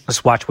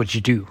 let's watch what you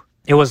do.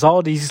 It was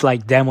all these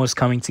like demos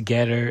coming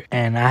together,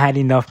 and I had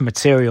enough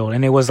material,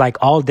 and it was like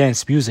all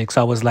dance music. So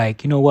I was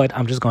like, you know what?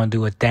 I'm just going to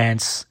do a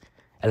dance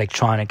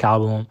electronic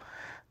album,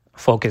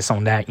 focus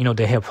on that. You know,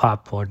 the hip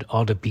hop or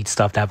all the beat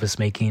stuff that I was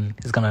making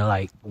is going to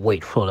like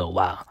wait for a little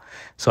while.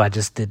 So I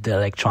just did the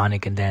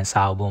electronic and dance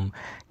album,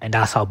 and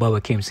that's how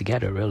Bubba came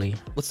together, really.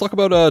 Let's talk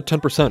about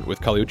 10% with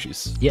Kali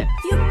Uchis. Yeah.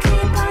 You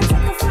keep on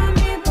taking from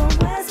me,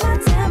 but where's my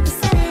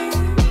 10%?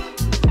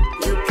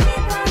 You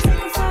keep on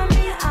taking from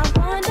me, I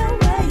wonder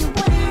where you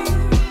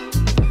went.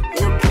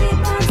 You keep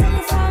on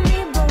taking from me,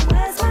 but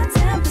where's my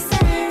 10%?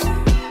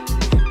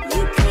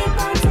 You keep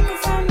on taking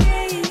from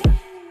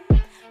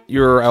me.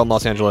 You're out in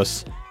Los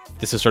Angeles.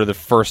 This is sort of the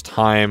first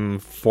time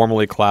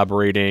formally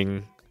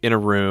collaborating in a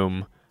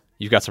room.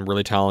 You've got some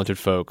really talented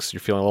folks.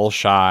 You're feeling a little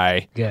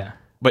shy. Yeah.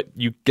 But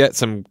you get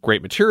some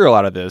great material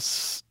out of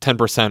this.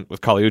 10% with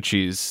Kali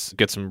Uchis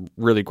get some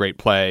really great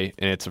play,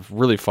 and it's a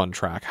really fun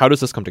track. How does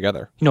this come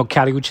together? You know,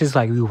 Kali Uchis,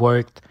 like we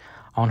worked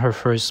on her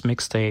first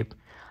mixtape.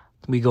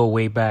 We go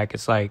way back.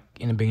 It's like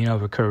in the beginning of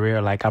her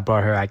career. Like I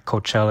brought her at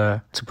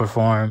Coachella to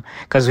perform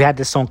because we had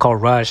this song called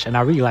Rush, and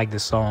I really like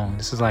this song.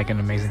 This is like an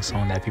amazing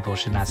song that people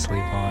should not sleep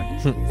on.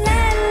 La,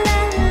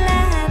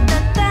 la, la.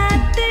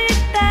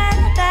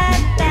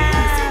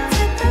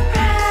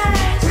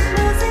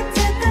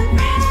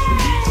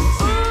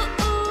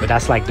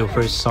 that's like the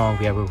first song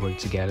we ever worked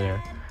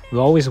together. We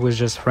always was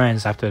just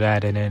friends after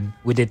that, and then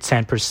we did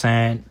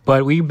 10%.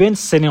 But we've been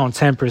sitting on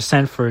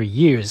 10% for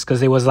years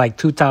because it was like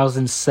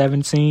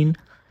 2017.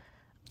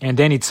 And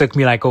then it took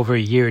me like over a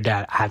year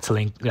that I had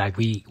to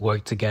we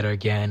worked together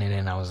again. And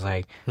then I was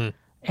like,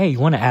 hey, you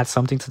want to add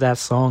something to that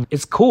song?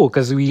 It's cool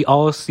because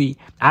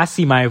I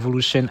see my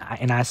evolution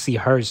and I see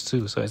hers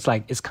too. So it's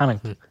like, it's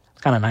kind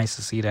of nice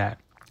to see that.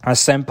 I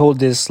sampled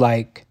this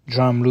like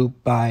drum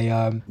loop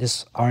by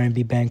this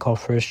R&B band called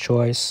First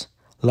Choice.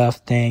 Love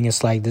Thing.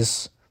 It's like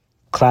this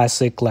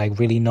classic, like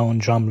really known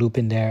drum loop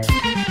in there.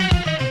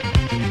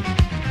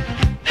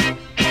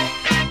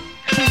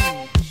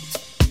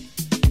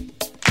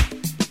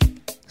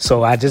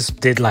 So I just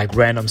did like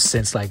random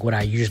synths, like what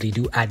I usually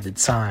do at the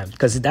time,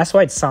 because that's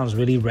why it sounds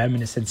really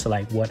reminiscent to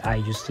like what I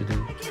used to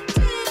do.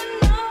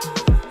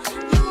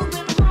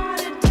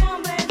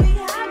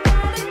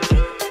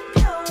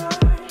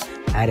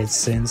 Added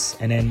synths,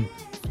 and then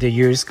the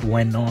years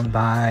went on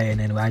by, and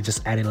then I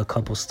just added a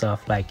couple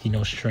stuff like, you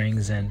know,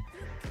 strings and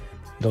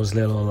those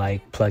little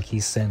like plucky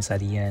synths at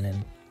the end,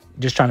 and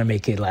just trying to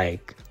make it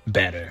like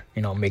better,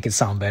 you know, make it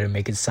sound better,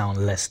 make it sound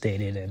less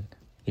dated, and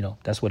you know,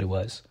 that's what it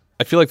was.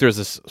 I feel like there's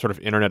this sort of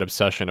internet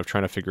obsession of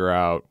trying to figure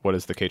out what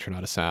is the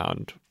Kaytranada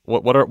sound.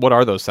 What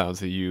are those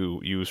sounds that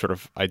you sort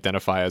of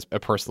identify as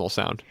a personal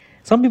sound?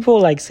 Some people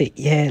like say,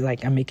 yeah,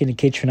 like I'm making a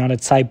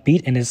Kaytranada type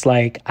beat, and it's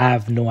like I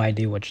have no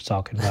idea what you're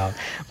talking about.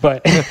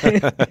 But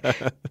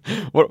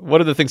what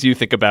are the things you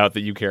think about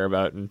that you care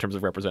about in terms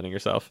of representing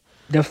yourself?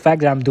 The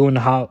fact that I'm doing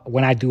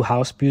when I do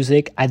house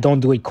music, I don't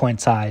do it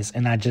quantized,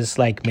 and I just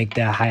like make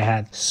that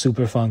hi-hat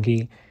super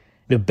funky.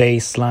 The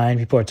bass line,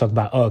 people are talking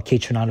about,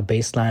 Kaytranada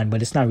bass line,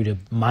 but it's not really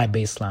my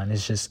bass line.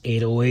 It's just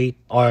 808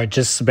 or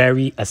just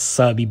very a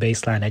subby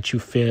bass line that you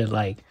feel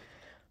like,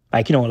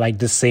 you know, like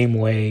the same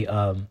way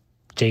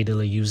Jay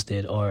Dilla used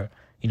it, or,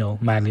 you know,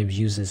 Madlib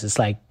uses. It's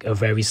like a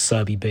very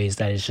subby bass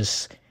that is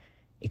just,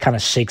 it kind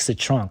of shakes the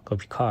trunk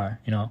of your car,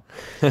 you know?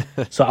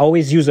 So I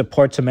always use a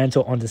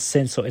portamento on the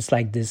synth, so it's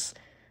like this,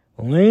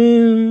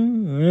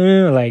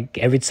 like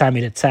every time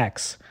it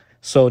attacks.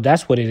 So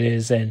that's what it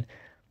is, and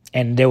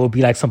there will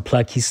be like some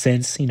plucky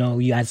synths, you know,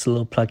 you add some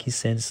little plucky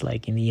synths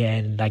like in the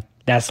end, like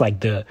that's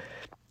like the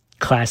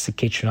classic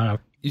Kaytranada.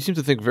 You seem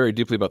to think very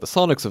deeply about the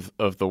sonics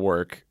of the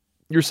work.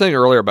 You were saying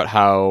earlier about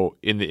how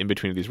in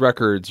between of these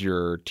records,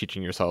 you're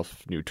teaching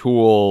yourself new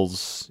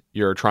tools,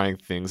 you're trying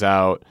things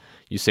out.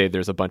 You say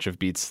there's a bunch of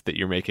beats that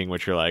you're making,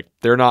 which you're like,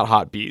 they're not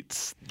hot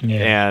beats.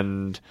 Yeah.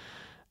 And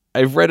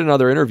I've read in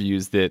other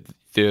interviews that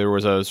there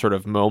was a sort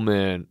of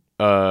moment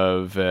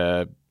of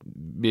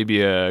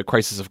maybe a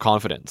crisis of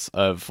confidence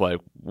of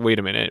like, wait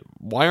a minute,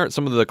 why aren't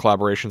some of the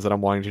collaborations that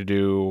I'm wanting to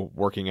do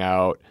working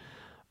out?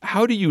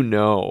 How do you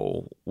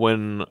know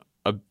when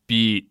a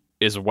beat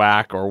is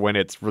whack or when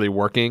it's really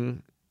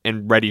working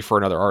and ready for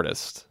another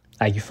artist?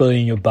 Like you feel it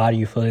in your body,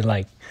 you feel it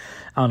like,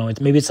 I don't know,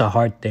 maybe it's a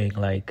hard thing.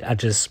 Like I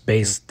just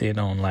based it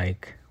on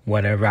like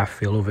whatever I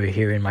feel over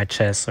here in my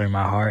chest or in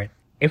my heart.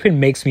 If it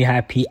makes me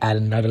happy at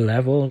another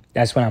level,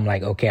 that's when I'm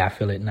like, okay, I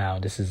feel it now.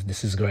 This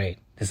is great.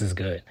 This is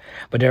good.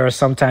 But there are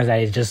some times that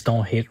it just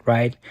don't hit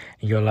right.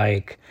 And you're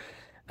like,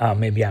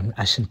 maybe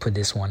I shouldn't put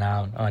this one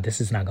out.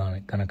 This is not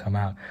gonna come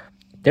out.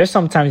 There's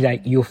sometimes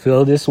that you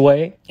feel this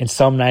way, and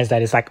some nights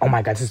that it's like, oh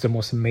my God, this is the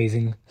most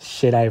amazing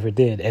shit I ever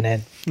did.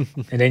 And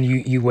then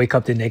you wake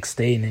up the next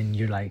day and then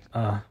you're like,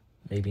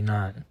 maybe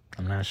not.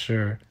 I'm not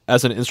sure.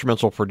 As an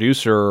instrumental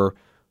producer,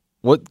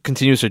 what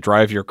continues to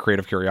drive your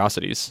creative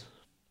curiosities?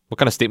 What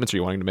kind of statements are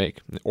you wanting to make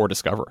or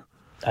discover?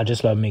 I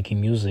just love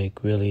making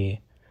music,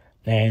 really.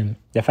 And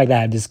the fact that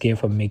I have this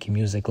gift of making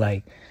music,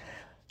 like,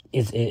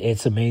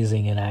 it's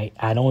amazing. And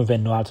I don't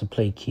even know how to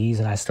play keys,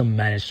 and I still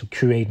manage to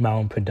create my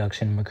own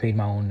production, create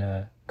my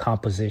own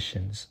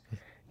compositions.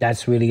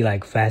 That's really,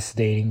 like,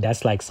 fascinating.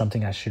 That's, like,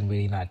 something I should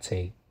really not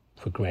take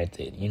for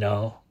granted, you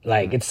know?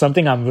 Like, it's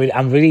something I'm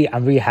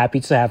really happy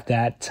to have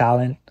that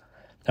talent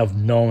of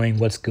knowing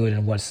what's good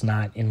and what's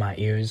not in my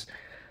ears.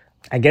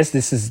 I guess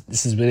this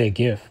is really a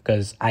gift,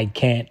 because I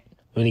can't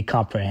really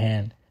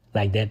comprehend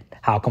like that.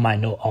 How come I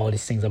know all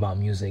these things about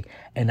music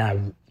and I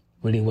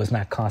really was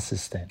not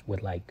consistent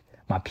with like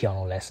my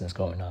piano lessons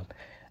growing up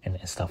and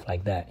stuff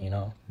like that, you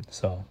know?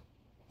 So,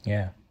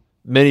 yeah.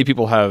 Many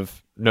people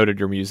have noted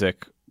your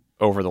music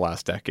over the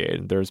last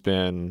decade. There's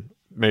been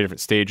many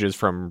different stages,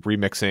 from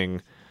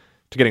remixing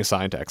to getting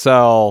signed to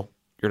XL,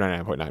 your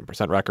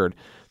 99.9% record.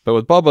 But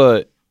with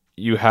Bubba,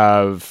 you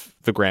have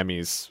the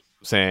Grammys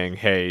saying,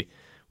 hey,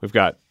 we've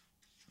got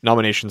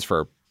nominations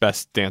for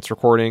Best Dance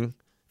Recording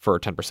for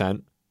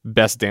 10%,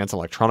 Best Dance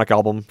Electronic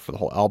Album for the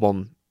whole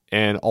album,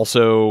 and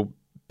also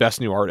Best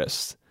New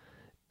Artist.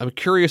 I'm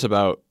curious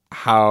about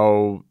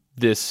how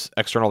this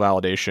external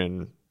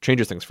validation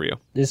changes things for you.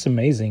 It's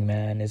amazing,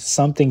 man. It's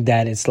something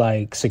that it's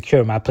like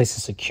secure. My place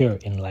is secure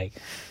in like,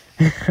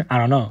 I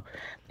don't know.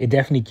 It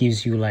definitely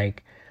gives you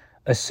like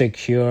a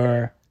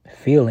secure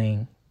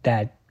feeling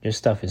that your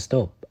stuff is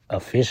dope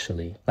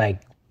officially.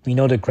 Like, we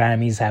know the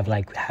Grammys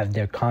have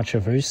their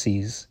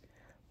controversies,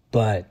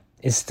 but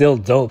it's still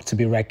dope to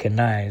be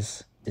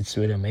recognized It's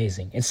really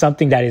amazing. It's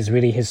something that is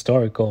really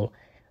historical,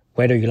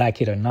 whether you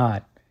like it or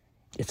not.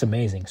 It's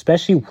amazing,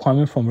 especially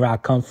coming from where I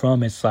come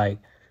from. It's like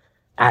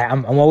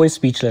I'm always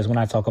speechless when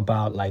I talk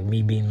about like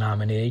me being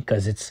nominated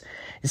because it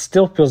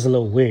still feels a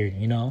little weird,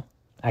 you know.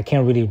 I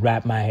can't really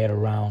wrap my head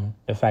around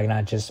the fact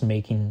not just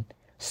making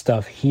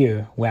stuff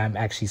here where I'm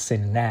actually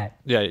sitting at.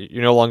 Yeah,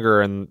 you're no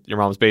longer in your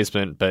mom's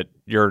basement, but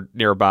you're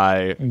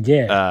nearby.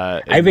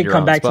 Yeah, I even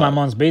come back to my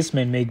mom's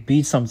basement and make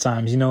beats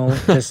sometimes, you know,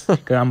 just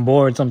because I'm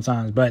bored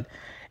sometimes. But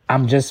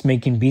I'm just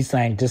making beats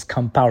and I just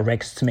compile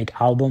records to make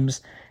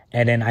albums,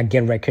 and then I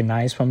get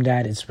recognized from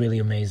that. It's really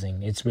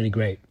amazing. It's really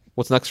great.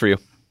 What's next for you?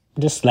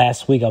 Just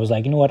last week, I was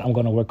like, you know what? I'm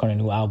going to work on a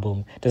new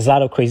album. There's a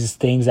lot of crazy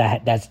things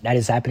that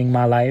is happening in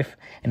my life,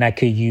 and I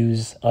could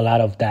use a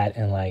lot of that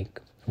in like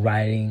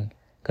writing,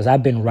 because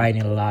I've been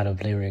writing a lot of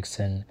lyrics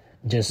and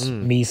just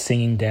me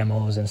singing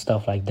demos and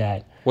stuff like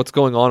that. What's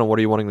going on and what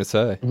are you wanting to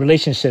say?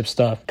 Relationship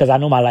stuff, because I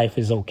know my life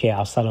is okay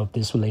outside of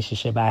this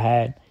relationship I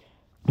had,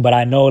 but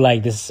I know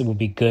like this would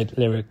be good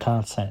lyric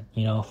content,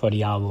 you know, for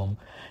the album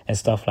and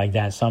stuff like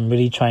that. So I'm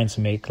really trying to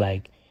make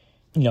like,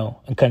 you know,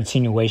 a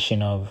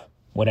continuation of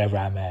whatever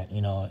I'm at,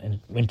 you know,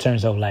 in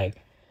terms of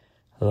like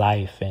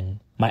life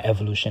and my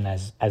evolution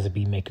as a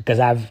beat maker,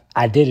 because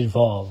I did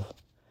evolve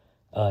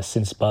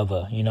since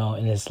Bubba, you know,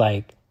 and it's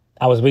like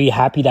I was really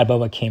happy that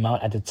Bubba came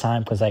out at the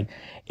time, because like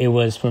it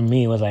was, for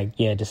me, it was like,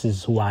 yeah, this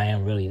is who I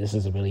am really. This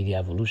is really the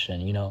evolution,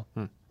 you know.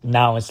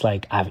 Now it's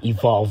like I've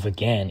evolved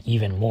again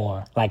even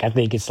more. Like I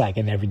think it's like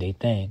an everyday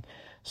thing.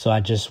 So I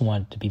just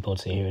want the people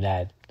to hear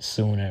that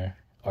sooner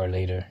or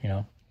later, you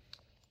know.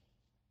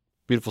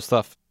 Beautiful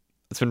stuff.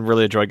 It's been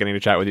really a joy getting to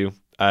chat with you.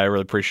 I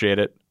really appreciate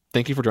it.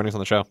 Thank you for joining us on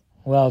the show.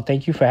 Well,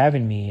 thank you for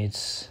having me.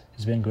 It's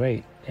been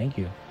great. Thank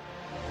you.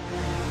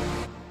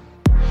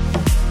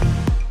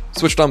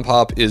 Switched on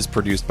Pop is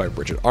produced by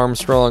Bridget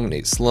Armstrong,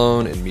 Nate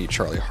Sloan, and me,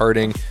 Charlie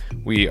Harding.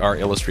 We are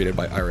illustrated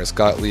by Iris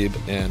Gottlieb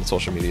and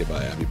social media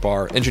by Abby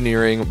Barr.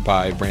 Engineering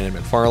by Brandon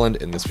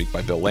McFarland, and this week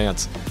by Bill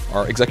Lance.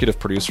 Our executive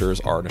producers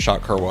are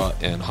Nishat Karwa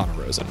and Hannah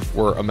Rosen.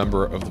 We're a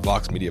member of the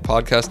Vox Media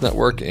Podcast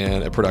Network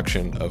and a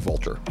production of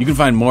Vulture. You can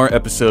find more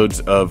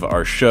episodes of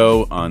our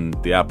show on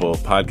the Apple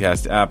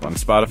Podcast app, on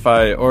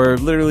Spotify, or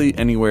literally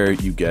anywhere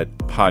you get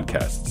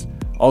podcasts.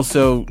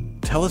 Also,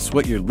 tell us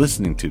what you're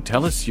listening to.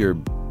 Tell us your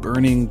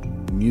burning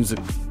music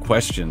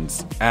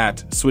questions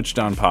at Switched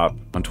on Pop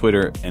on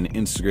Twitter and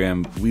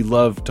Instagram. We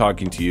love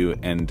talking to you,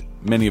 and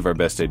many of our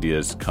best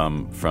ideas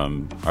come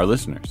from our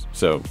listeners.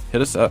 So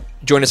hit us up.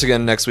 Join us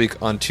again next week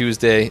on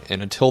Tuesday,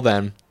 and until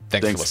then,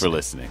 thanks for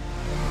listening.